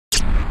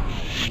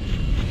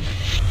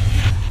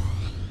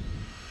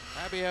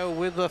Fabio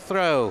with the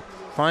throw,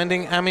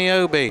 finding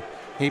Amiobi.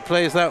 He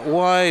plays that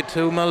wide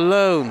to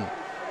Malone.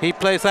 He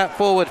plays that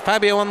forward.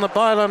 Fabio on the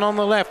byline on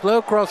the left.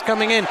 Low cross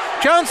coming in.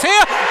 Jones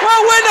here.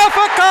 Well, winner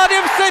for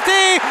Cardiff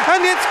City,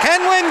 and it's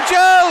KENWYNE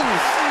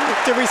Jones.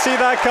 Did we see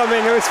that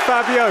coming? It was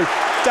Fabio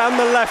down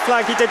the left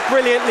flank. He did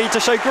brilliantly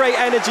to show great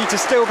energy to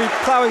still be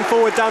ploughing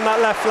forward down that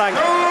left flank.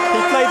 He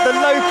played the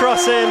low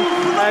cross in,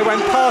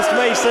 went past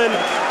Mason.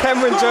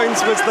 KENWYNE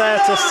Jones was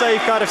there to save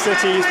Cardiff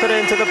City. He's put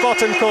it into the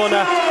bottom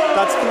corner.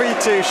 That's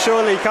 3-2.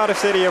 Surely Cardiff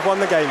City have won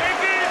the game.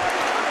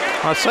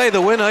 I say the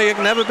winner, you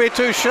can never be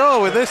too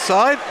sure with this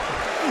side.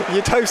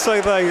 You'd hope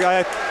so though.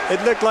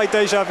 It looked like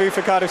deja vu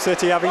for Cardiff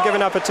City, having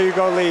given up a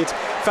 2-goal lead.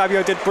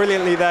 Fabio did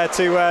brilliantly there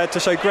to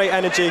show great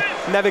energy,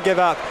 never give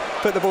up,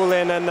 put the ball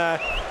in, and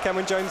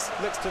KENWYNE Jones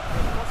looks to